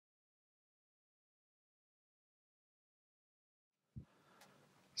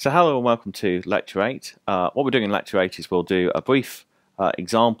So hello and welcome to Lecture 8. What we're doing in Lecture 8 is we'll do a brief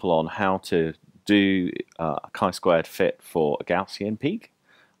example on how to do a chi-squared fit for a Gaussian peak,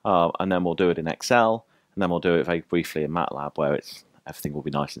 and then we'll do it in Excel, and then we'll do it very briefly in MATLAB where everything will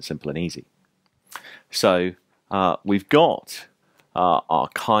be nice and simple and easy. So we've got our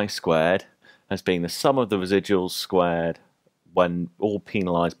chi-squared as being the sum of the residuals squared when all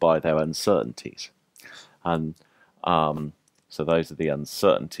penalised by their uncertainties. And so those are the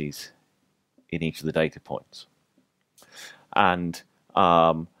uncertainties in each of the data points. And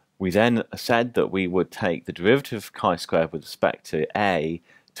we then said that we would take the derivative of chi-squared with respect to A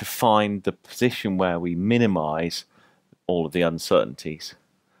to find the position where we minimize all of the uncertainties.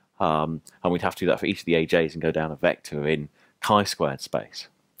 And we'd have to do that for each of the AJs and go down a vector in chi-squared space.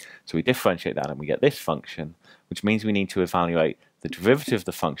 So we differentiate that and we get this function, which means we need to evaluate the derivative of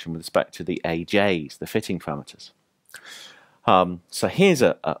the function with respect to the AJs, the fitting parameters. So here's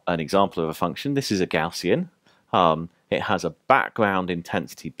an example of a function. This is a Gaussian. It has a background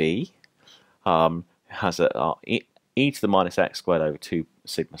intensity B. It has e to the minus x squared over 2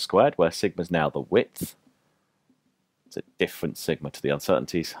 sigma squared, where sigma is now the width. It's a different sigma to the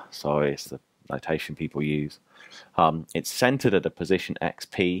uncertainties. Sorry, it's the notation people use. It's centered at a position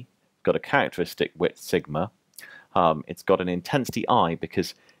xp, got a characteristic width sigma. It's got an intensity I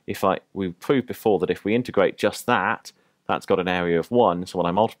because we proved before that if we integrate just that, that's got an area of 1, so when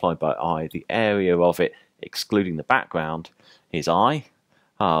I multiply by I, the area of it, excluding the background, is I.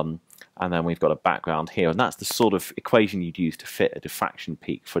 And then we've got a background here, and that's the sort of equation you'd use to fit a diffraction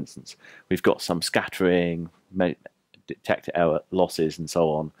peak, for instance. We've got some scattering, detector error losses, and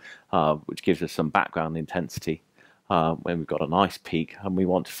so on, which gives us some background intensity when we've got a nice peak, and we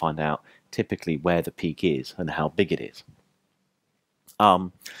want to find out typically where the peak is and how big it is.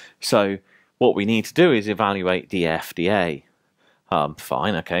 So what we need to do is evaluate df dA.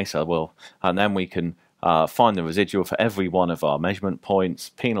 Fine, okay, so and then we can find the residual for every one of our measurement points,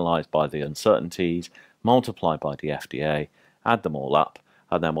 penalised by the uncertainties, multiply by df dA, add them all up,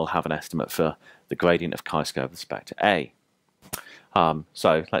 and then we'll have an estimate for the gradient of chi-squared with respect to A.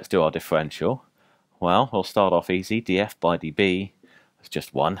 So let's do our differential. Well, we'll start off easy. df by dB is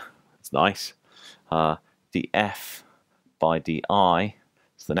just 1. It's nice. df by di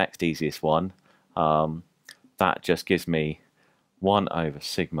is the next easiest one. That just gives me 1 over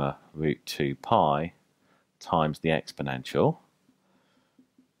sigma root 2 pi times the exponential,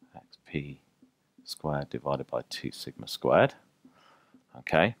 xp squared divided by 2 sigma squared.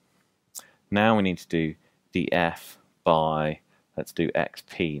 Okay. Now we need to do df by, let's do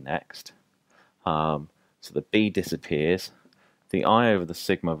xp next. So the b disappears. The I over the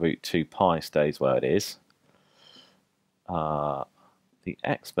sigma root 2 pi stays where it is. The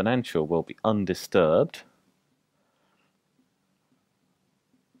exponential will be undisturbed.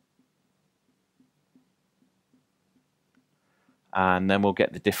 And then we'll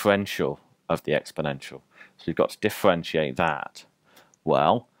get the differential of the exponential. So we've got to differentiate that.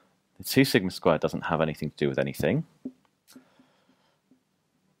 Well, the 2 sigma squared doesn't have anything to do with anything.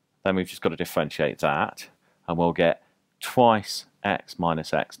 Then we've just got to differentiate that, and we'll get twice x minus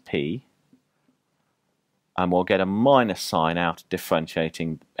xp, and we'll get a minus sign out of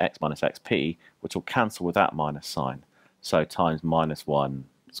differentiating x minus xp, which will cancel with that minus sign. So times minus 1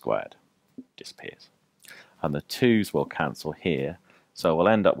 squared disappears. And the 2's will cancel here, so we'll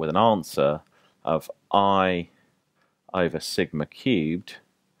end up with an answer of I over sigma cubed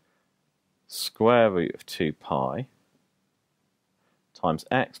square root of 2 pi times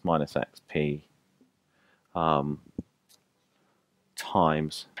x minus xp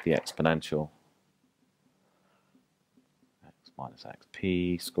times the exponential x minus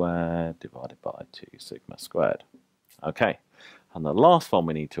xp squared divided by 2 sigma squared. Okay, and the last one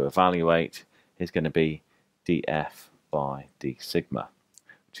we need to evaluate is going to be df by d sigma,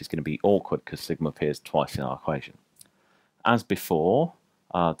 which is going to be awkward because sigma appears twice in our equation. As before,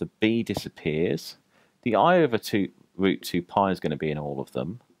 the b disappears. The I over root 2 pi is going to be in all of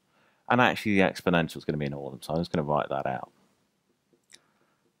them, and actually the exponential is going to be in all of them, so I'm just going to write that out.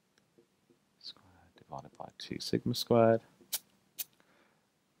 Squared divided by 2 sigma squared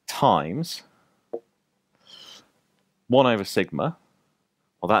times 1 over sigma.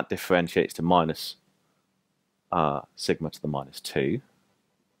 Well, that differentiates to minus sigma to the minus 2.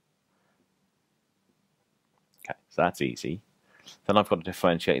 Okay, so that's easy. Then I've got to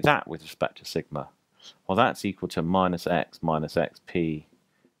differentiate that with respect to sigma. Well, that's equal to minus x minus xp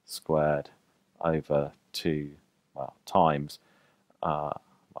squared over 2, times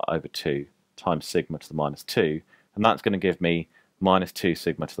over 2 times sigma to the minus 2, and that's going to give me minus 2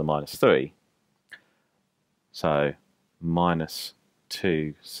 sigma to the minus 3. So minus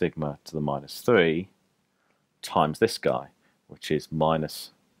 2 sigma to the minus 3 times this guy, which is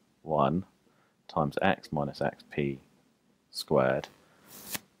minus 1 times x minus xp squared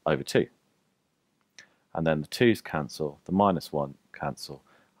over 2. And then the 2's cancel, the minus 1 cancel,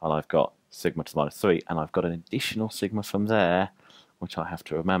 and I've got sigma to the minus 3, and I've got an additional sigma from there, which I have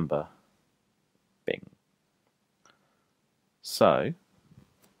to remember. Bing. So,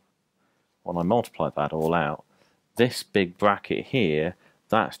 when I multiply that all out, this big bracket here,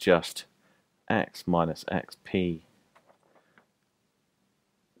 that's just x minus xp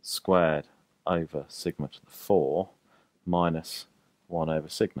squared over sigma to the 4 minus 1 over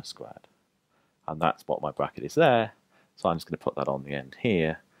sigma squared. And that's what my bracket is there. So I'm just going to put that on the end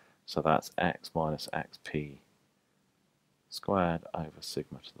here. So that's x minus xp squared over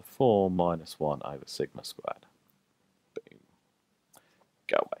sigma to the 4 minus 1 over sigma squared. Boom.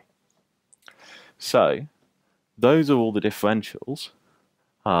 Go away. So those are all the differentials.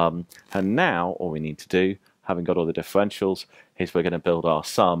 And now all we need to do, having got all the differentials, is we're going to build our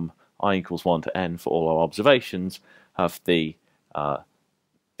sum I equals 1 to n for all our observations of the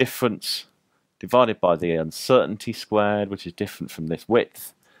difference divided by the uncertainty squared, which is different from this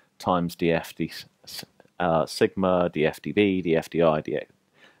width, times df sigma, df dv, df di, df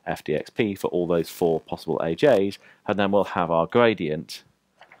dxp for all those 4 possible aj's, and then we'll have our gradient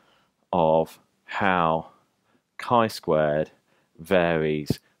of how chi squared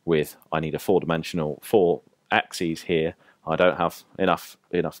varies with, I need a 4-dimensional, 4 axes here. I don't have enough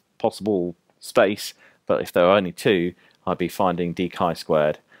possible space, but if there are only 2, I'd be finding d chi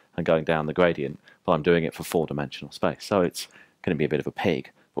squared and going down the gradient, but I'm doing it for 4-dimensional space. So it's going to be a bit of a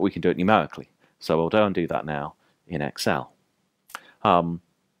pig, but we can do it numerically. So we'll go and do that now in Excel.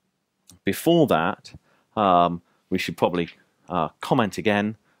 Before that, we should probably comment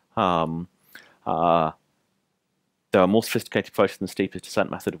again. There are more sophisticated approaches than the steepest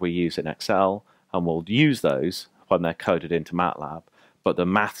descent method we use in Excel, and we'll use those when they're coded into MATLAB, but the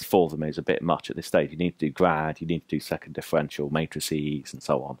maths for them is a bit much at this stage. You need to do grad, you need to do second differential, matrices, and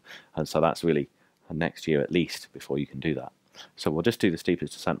so on. And so that's really next year at least before you can do that. So we'll just do the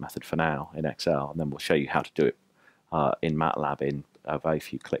steepest descent method for now in Excel, and then we'll show you how to do it in MATLAB in a very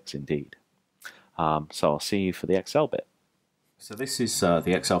few clicks indeed. So I'll see you for the Excel bit. So this is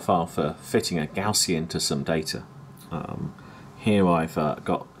the Excel file for fitting a Gaussian to some data. Here I've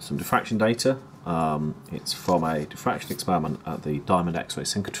got some diffraction data. It's from a diffraction experiment at the Diamond X-ray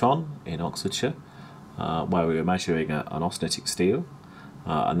synchrotron in Oxfordshire, where we were measuring an austenitic steel,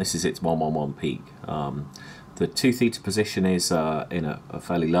 and this is its 111 peak. The 2 theta position is in a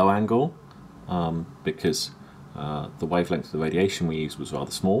fairly low angle because the wavelength of the radiation we used was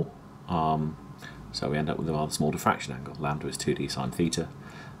rather small, so we end up with a rather small diffraction angle. Lambda is 2d sine theta,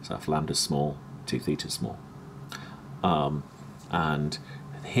 so if lambda is small, 2 theta is small. And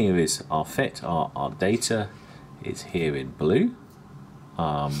here is our fit. Our data is here in blue,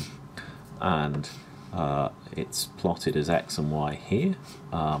 and it's plotted as x and y here.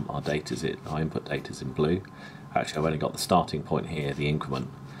 Our input data is in blue. Actually, I've only got the starting point here, the increment,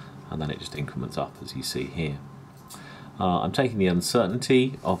 and then it just increments up as you see here. I'm taking the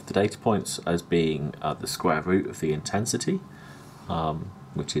uncertainty of the data points as being the square root of the intensity,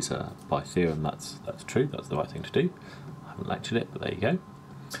 which is by theorem that's true. That's the right thing to do. I haven't lectured it, but there you go.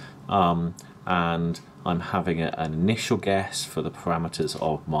 And I'm having an initial guess for the parameters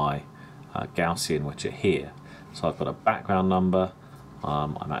of my Gaussian, which are here. So I've got a background number.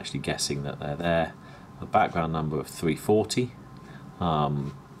 I'm actually guessing that they're there. A background number of 340.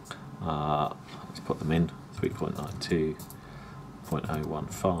 Let's put them in. 3.92,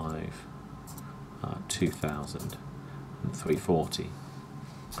 0.015, 2000, and 340.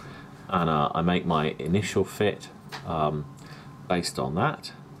 And I make my initial fit based on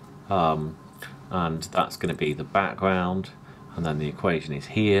that. And that's going to be the background, and then the equation is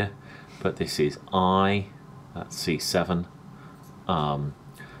here, but this is I, that's C7,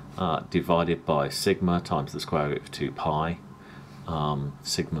 divided by sigma times the square root of 2 pi,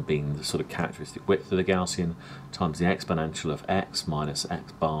 sigma being the sort of characteristic width of the Gaussian, times the exponential of x minus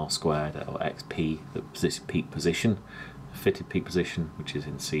x bar squared, or xp, the peak position, the fitted peak position, which is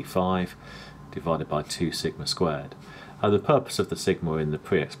in C5, divided by 2 sigma squared. The purpose of the sigma in the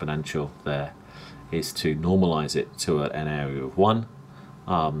pre-exponential there is to normalize it to an area of 1.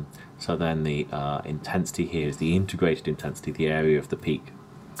 So then the intensity here is the integrated intensity, the area of the peak,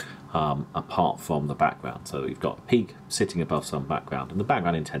 apart from the background. So you've got a peak sitting above some background, and the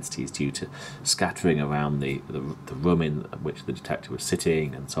background intensity is due to scattering around the room in which the detector was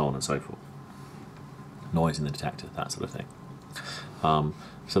sitting, and so on and so forth. Noise in the detector, that sort of thing.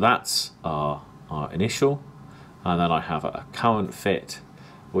 So that's our initial. and then I have a current fit,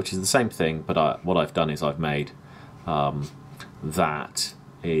 which is the same thing, but what I've done is I've made that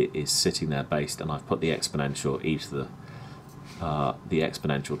it is sitting there based, and I've put the exponential e to the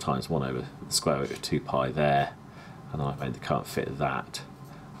exponential times 1 over the square root of 2 pi there, and then I've made the current fit that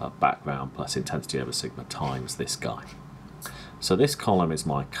background plus intensity over sigma times this guy. So this column is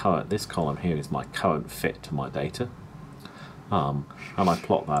my current, this column here is my current fit to my data, and I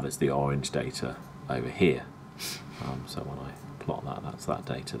plot that as the orange data over here. So when I plot that, that's that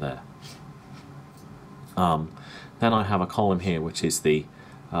data there. Then I have a column here which is the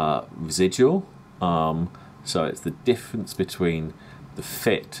residual, so it's the difference between the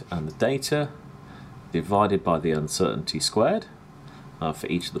fit and the data divided by the uncertainty squared for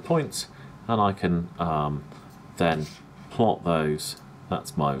each of the points, and I can then plot those.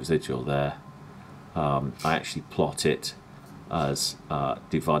 That's my residual there. I actually plot it as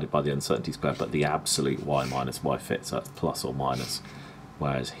divided by the uncertainty squared, but the absolute y minus y fit, so that's plus or minus,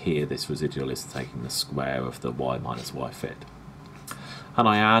 whereas here this residual is taking the square of the y minus y fit. And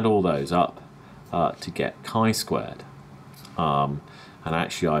I add all those up to get chi-squared. And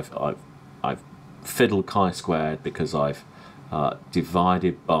actually I've fiddled chi-squared because I've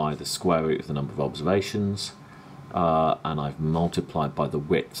divided by the square root of the number of observations, and I've multiplied by the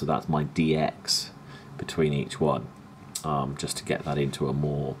width, so that's my dx between each one, just to get that into a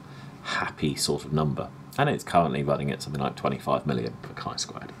more happy sort of number. And it's currently running at something like 25 million for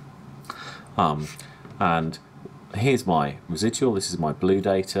chi-squared. And here's my residual, this is my blue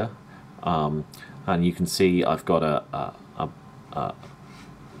data, and you can see I've got a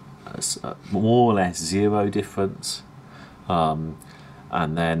more or less zero difference, and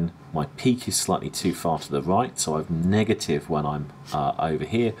then my peak is slightly too far to the right, so I'm negative when I'm over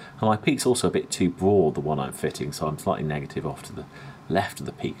here, and my peak's also a bit too broad, the one I'm fitting, so I'm slightly negative off to the left of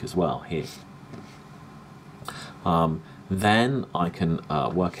the peak as well here. Then I can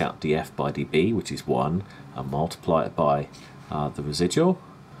work out df by dB, which is 1, and multiply it by the residual,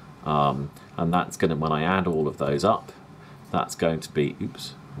 and that's going to, when I add all of those up, that's going to be,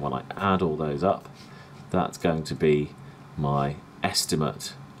 oops, when I add all those up, that's going to be my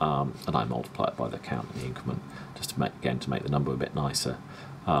estimate, and I multiply it by the count in the increment, just to make, again, to make the number a bit nicer.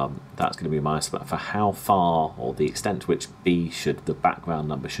 That's going to be my estimate for how far, or the extent to which b should, the background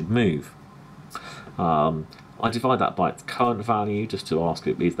number should move. I divide that by its current value just to ask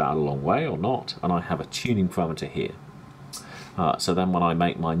if is that a long way or not, and I have a tuning parameter here. So then when I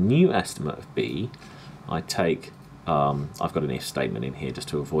make my new estimate of b, I take, I've got an if statement in here just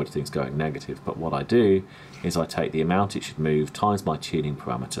to avoid things going negative, but what I do is I take the amount it should move times my tuning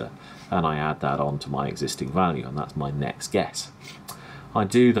parameter, and I add that on to my existing value, and that's my next guess. I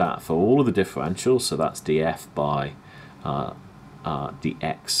do that for all of the differentials, so that's df by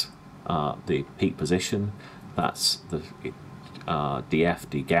dx, the peak position, that's the df,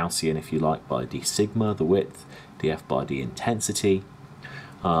 d Gaussian if you like, by d sigma, the width, df by d intensity,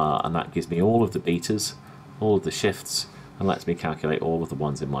 and that gives me all of the betas, all of the shifts, and lets me calculate all of the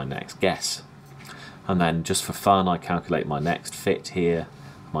ones in my next guess. And then just for fun I calculate my next fit here,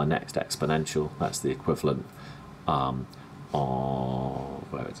 my next exponential, that's the equivalent of,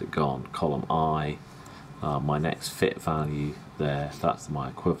 where has it gone, column I, my next fit value there, that's my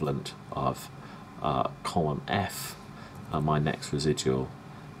equivalent of column F, and my next residual,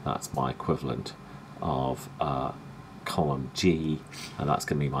 that's my equivalent of column G, and that's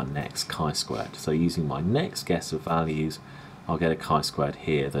going to be my next chi-squared. So using my next guess of values, I'll get a chi-squared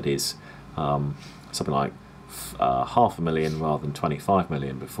here that is something like 500,000 rather than 25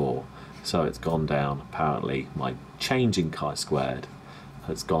 million before. So it's gone down, apparently my change in chi-squared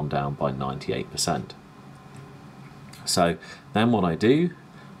has gone down by 98%. So then what I do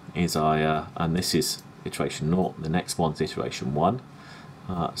is and this is iteration 0, the next one's iteration 1,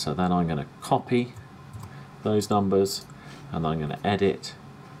 so then I'm going to copy those numbers, and I'm going to edit,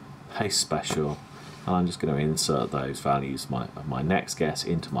 paste special, and I'm just going to insert those values of my next guess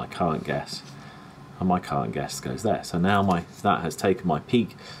into my current guess, and my current guess goes there. So now that has taken my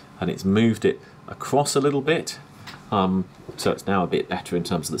peak and it's moved it across a little bit, so it's now a bit better in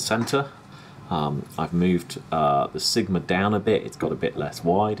terms of the center. I've moved the sigma down a bit, it's got a bit less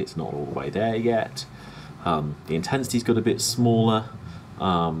wide, it's not all the way there yet. The intensity's got a bit smaller,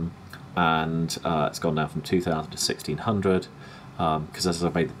 and it's gone down from 2000 to 1600, because as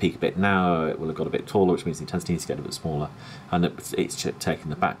I've made the peak a bit narrower, it will have got a bit taller, which means the intensity needs to get a bit smaller, and it's taking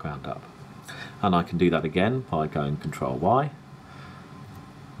the background up. And I can do that again by going Control Y,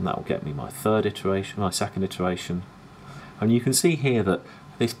 and that will get me my third iteration, my second iteration. And you can see here that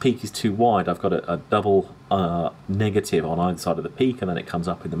this peak is too wide. I've got a double negative on either side of the peak, and then it comes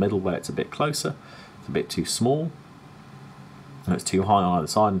up in the middle where it's a bit closer. It's a bit too small. And it's too high on either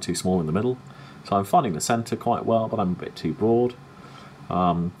side and too small in the middle. So I'm finding the centre quite well, but I'm a bit too broad.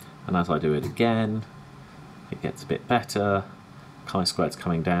 And as I do it again, it gets a bit better. Chi-squared's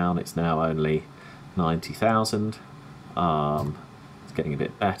coming down. It's now only 90,000. It's getting a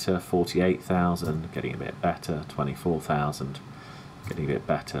bit better. 48,000. Getting a bit better. 24,000. Getting a bit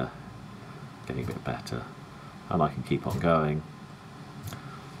better. Getting a bit better. And I can keep on going.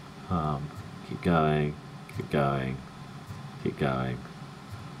 Keep going. Keep going. Keep going.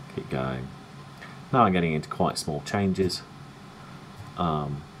 Keep going. Now I'm getting into quite small changes.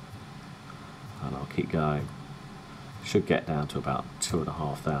 And I'll keep going. Should get down to about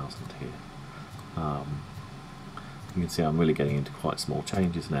 2,500 here. You can see I'm really getting into quite small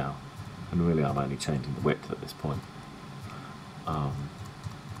changes now, and really I'm only changing the width at this point. But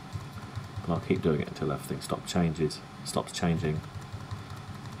I'll keep doing it until everything stops changing.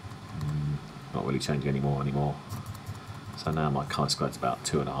 Not really changing anymore. So now my chi-squared's about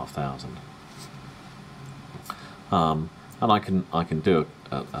 2,500. And I can do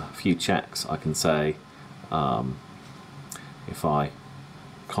a few checks. I can say, if I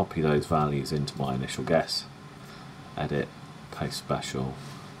copy those values into my initial guess, edit, paste special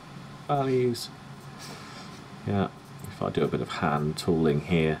values. Yeah, if I do a bit of hand tooling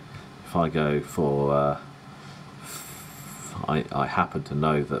here, if I go for, I happen to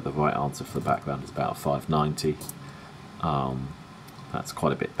know that the right answer for the background is about 590. That's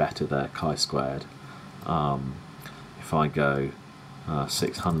quite a bit better there, chi-squared. If I go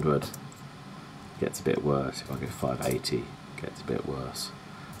 600, gets a bit worse. If I go 580, gets a bit worse.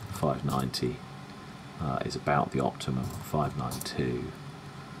 590 is about the optimum. 592,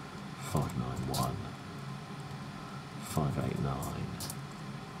 591, 589,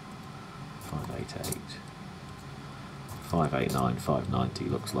 588, 589, 590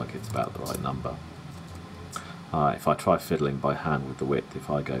 looks like it's about the right number. If I try fiddling by hand with the width, if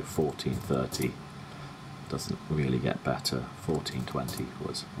I go 1430, doesn't really get better. 1420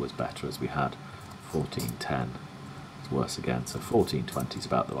 was better as we had. 1410 is worse again. So 1420 is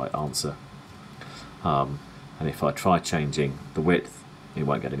about the right answer. And if I try changing the width, it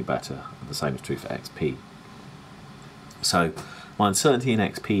won't get any better. The same is true for XP. So my uncertainty in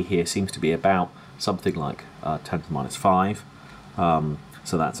XP here seems to be about something like 10 to the minus 5.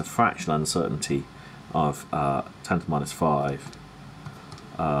 So that's a fractional uncertainty of 10 to the minus 5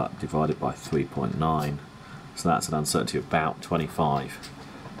 divided by 3.9. So that's an uncertainty of about 25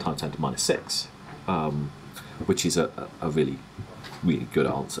 times 10 to the minus 6, which is a really good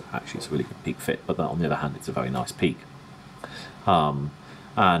answer. Actually, it's a really good peak fit, but on the other hand, it's a very nice peak. And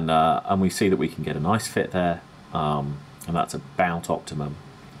we see that we can get a nice fit there, and that's about optimum.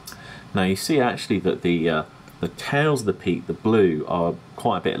 Now you see actually that the tails of the peak, the blue, are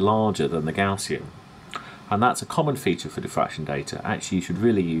quite a bit larger than the Gaussian. And that's a common feature for diffraction data. Actually, you should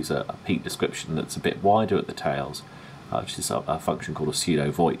really use a peak description that's a bit wider at the tails, which is a function called a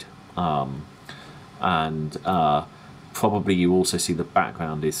pseudo-void. Probably you also see the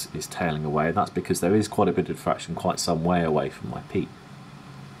background is tailing away. And that's because there is quite a bit of diffraction quite some way away from my peak.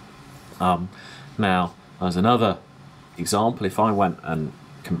 Now, as another example, if I went and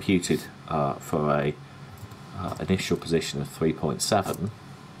computed for a initial position of 3.7,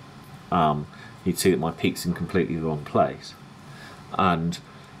 you'd see that my peak's in completely the wrong place. And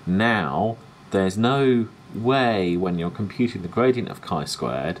now there's no way when you're computing the gradient of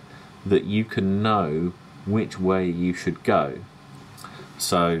chi-squared that you can know which way you should go.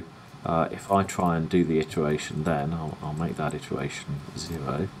 So if I try and do the iteration then, I'll make that iteration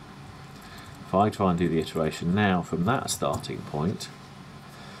 0. If I try and do the iteration now from that starting point,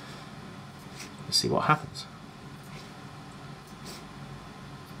 let's see what happens.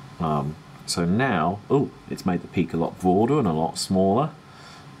 So now, it's made the peak a lot broader and a lot smaller.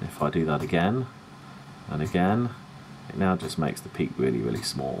 If I do that again and again, it now just makes the peak really, really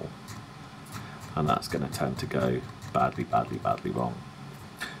small. And that's going to tend to go badly, badly, badly wrong.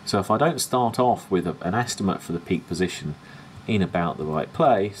 So if I don't start off with an estimate for the peak position in about the right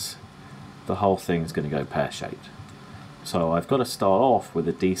place, the whole thing's going to go pear-shaped. So I've got to start off with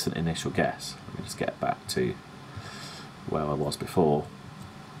a decent initial guess. Let me just get back to where I was before.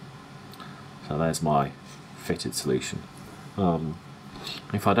 So there's my fitted solution.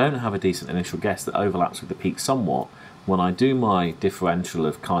 If I don't have a decent initial guess that overlaps with the peak somewhat, when I do my differential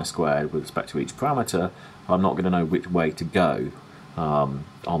of chi-squared with respect to each parameter, I'm not going to know which way to go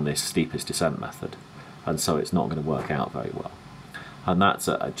on this steepest descent method, and so it's not going to work out very well. And that's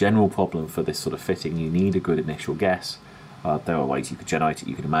a general problem for this sort of fitting. You need a good initial guess, There are ways you could generate it.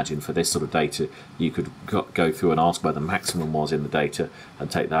 You can imagine for this sort of data, you could go through and ask where the maximum was in the data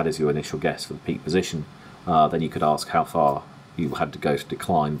and take that as your initial guess for the peak position. Then you could ask how far you had to go to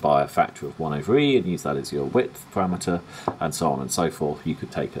decline by a factor of 1/e and use that as your width parameter, and so on and so forth. You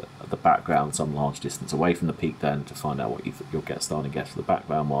could take the background some large distance away from the peak then to find out what your starting guess for the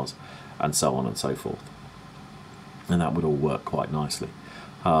background was, and so on and so forth. And that would all work quite nicely.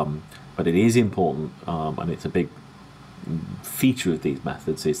 But it is important, and it's a big feature of these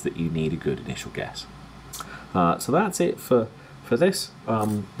methods, is that you need a good initial guess. So that's it for this.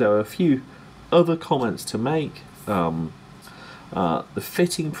 There are a few other comments to make. The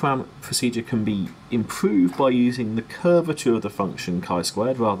fitting procedure can be improved by using the curvature of the function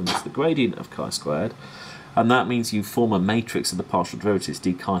chi-squared rather than just the gradient of chi-squared, and that means you form a matrix of the partial derivatives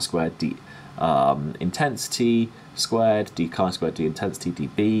d chi-squared d intensity squared, d chi-squared d intensity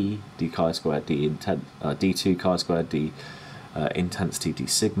db, d chi-squared d2 chi-squared d intensity d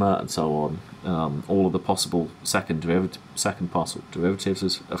sigma, and so on. All of the possible second partial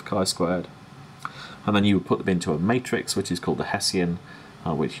derivatives of chi-squared. And then you would put them into a matrix, which is called a Hessian,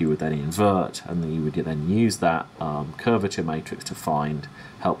 which you would then invert, and then you would then use that curvature matrix to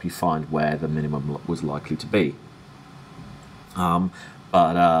help you find where the minimum was likely to be.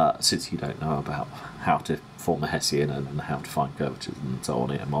 But since you don't know about how to form the Hessian and how to find curvatures and so on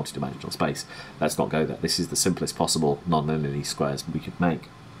in a multi-dimensional space, let's not go there. This is the simplest possible non-linear squares we could make.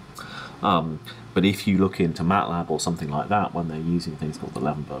 But if you look into MATLAB or something like that, when they're using things called the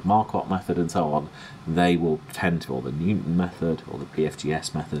Levenberg-Marquardt method and so on, they will tend to, or the Newton method, or the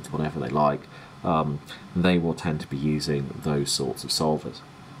PFGS methods, whatever they like, they will tend to be using those sorts of solvers.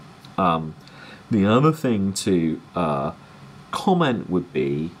 The other thing to comment would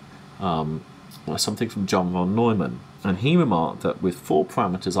be something from John von Neumann, and he remarked that with 4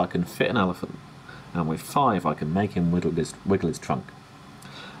 parameters I can fit an elephant, and with 5 I can make him wiggle his trunk.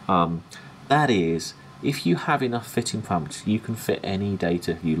 That is, if you have enough fitting parameters, you can fit any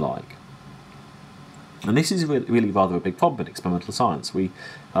data you like. And this is really rather a big problem in experimental science. We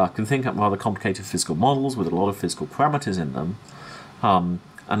can think up rather complicated physical models with a lot of physical parameters in them, and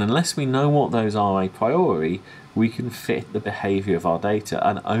unless we know what those are a priori, we can fit the behaviour of our data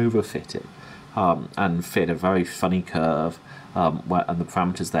and overfit it, and fit a very funny curve, and the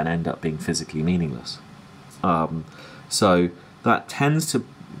parameters then end up being physically meaningless. So that tends to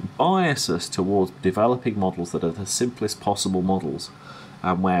bias us towards developing models that are the simplest possible models,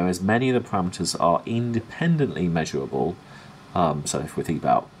 and where as many of the parameters are independently measurable. So if we think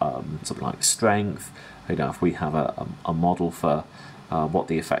about something like strength, if we have a model for what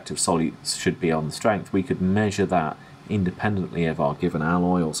the effect of solutes should be on the strength, we could measure that independently of our given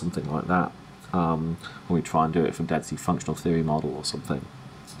alloy or something like that. Or we try and do it from density functional theory model or something.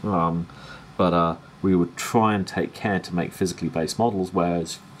 But we would try and take care to make physically based models where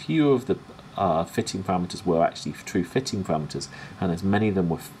as few of the fitting parameters were actually true fitting parameters, and as many of them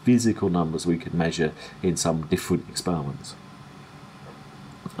were physical numbers we could measure in some different experiments.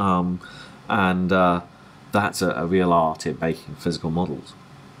 That's a real art in making physical models.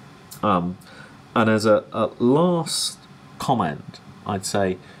 And as a last comment, I'd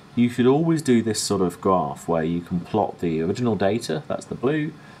say you should always do this sort of graph where you can plot the original data, that's the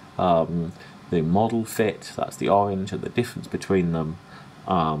blue, the model fit, that's the orange, and the difference between them,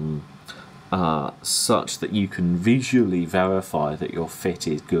 such that you can visually verify that your fit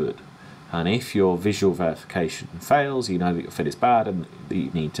is good. And if your visual verification fails, you know that your fit is bad and that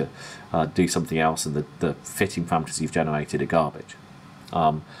you need to do something else, and the fitting parameters you've generated are garbage.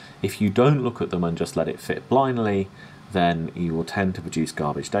 If you don't look at them and just let it fit blindly, then you will tend to produce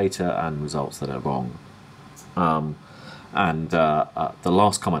garbage data and results that are wrong. The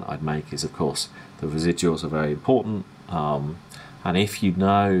last comment I'd make is, of course, the residuals are very important. And if you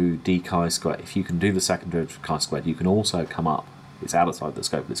know d chi-squared, if you can do the second derivative of chi-squared, you can also come up, it's outside the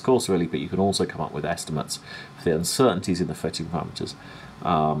scope of this course really, but you can also come up with estimates for the uncertainties in the fitting parameters,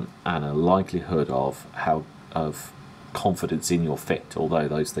 and a likelihood of confidence in your fit, although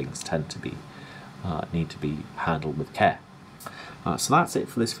those things tend to be need to be handled with care. So that's it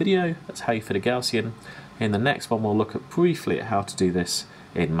for this video. That's how you fit a Gaussian. In the next one we'll look briefly at how to do this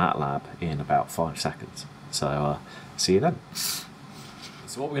in MATLAB in about 5 seconds. So see you then.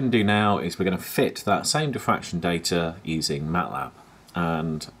 So what we're going to do now is we're going to fit that same diffraction data using MATLAB,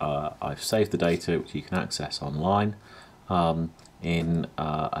 and I've saved the data which you can access online in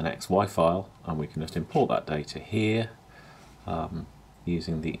an XY file, and we can just import that data here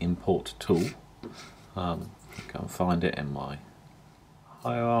using the import tool. Go and find it in my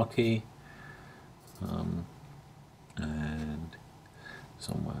hierarchy, and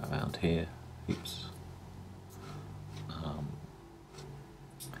somewhere around here. Oops.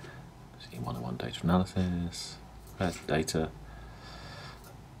 MSE101 data analysis, data,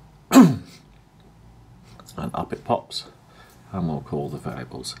 and up it pops, and we'll call the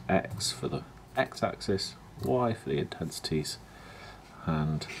variables x for the x-axis, y for the intensities,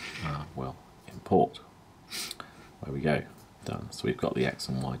 and we'll import. There we go, done. So we've got the x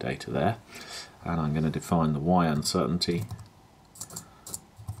and y data there, and I'm going to define the y uncertainty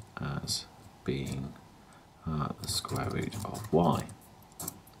as being the square root of y.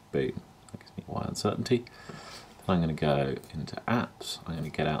 Boom, that gives me y uncertainty. Then I'm going to go into apps, I'm going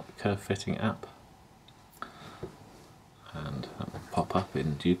to get out the curve fitting app, and that will pop up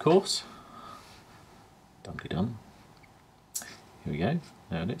in due course. Dum-de-dum. Here we go,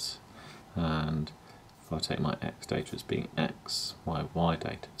 there it is. And if I take my x data as being x, my y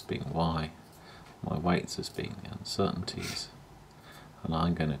data as being y, my weights as being the uncertainties, and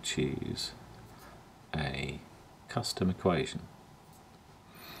I'm going to choose a custom equation.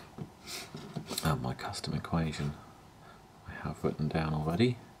 And my custom equation I have written down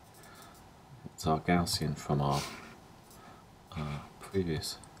already. It's our Gaussian from our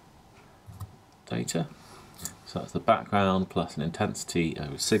previous data. So that's the background plus an intensity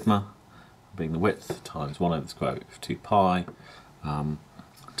over sigma, being the width times 1 over the square root of 2 pi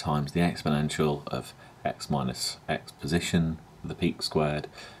times the exponential of x minus x position, the peak squared,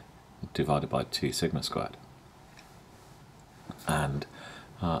 divided by 2 sigma squared. And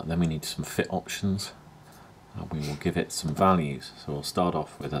then we need some fit options. We will give it some values. So we'll start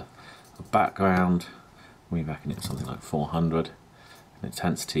off with a background. We reckon it's something like 400. An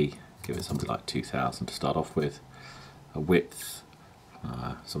intensity, give it something like 2000 to start off with. A width,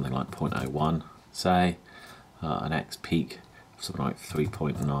 something like 0.01, say. An x peak, something like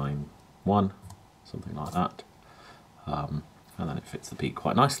 3.91, something like that. And then it fits the peak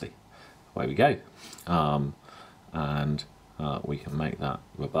quite nicely. Away we go. And we can make that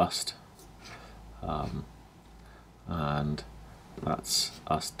robust. And that's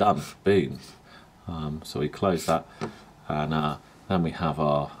us done. Boom. So we close that, and then we have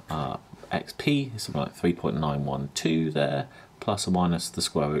our xp, something like 3.912 there, plus or minus the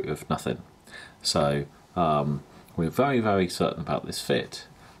square root of nothing. So we're very, very certain about this fit.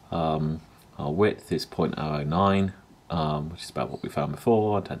 Our width is 0.009, which is about what we found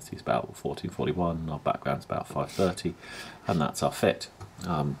before. Our intensity is about 1441, our background is about 530, and that's our fit.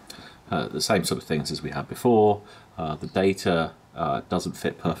 The same sort of things as we had before. The data doesn't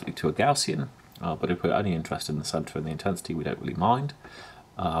fit perfectly to a Gaussian, but if we're only interested in the centre and the intensity, we don't really mind.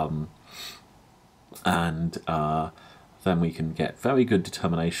 Then we can get very good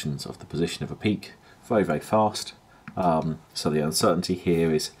determinations of the position of a peak very, very fast. So the uncertainty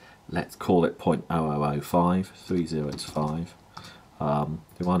here is, let's call it 0.0005, 305,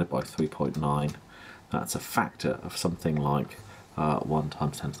 divided by 3.9. That's a factor of something like 1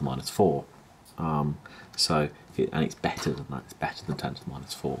 times 10 to the minus 4. And it's better than that, it's better than 10 to the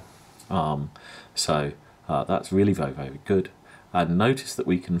minus 4. That's really very, very good. And notice that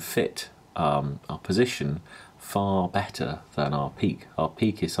we can fit our position far better than our peak. Our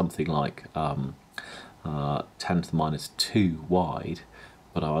peak is something like 10 to the minus 2 wide,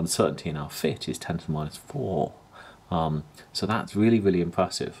 but our uncertainty in our fit is 10 to the minus 4. So that's really, really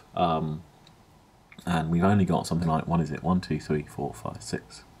impressive. And we've only got something like, 1, 2, 3, 4, 5,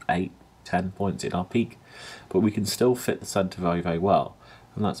 6, 8, 10 points in our peak, but we can still fit the centre very, very well.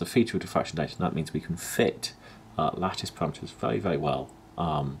 And that's a feature of diffraction data, and that means we can fit lattice parameters very, very well,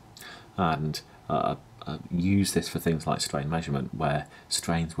 and use this for things like strain measurement, where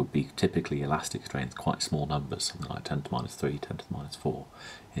strains would be typically elastic strains, quite small numbers, something like 10 to the minus 3, 10 to the minus 4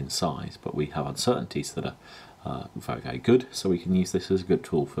 in size, but we have uncertainties that are very, very good, so we can use this as a good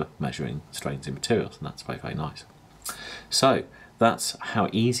tool for measuring strains in materials, and that's very, very nice. So that's how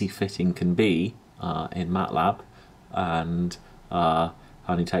easy fitting can be in MATLAB, and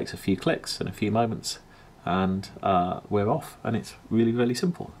only takes a few clicks and a few moments, and we're off, and it's really, really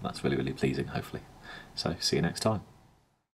simple. That's really, really pleasing, hopefully. So see you next time.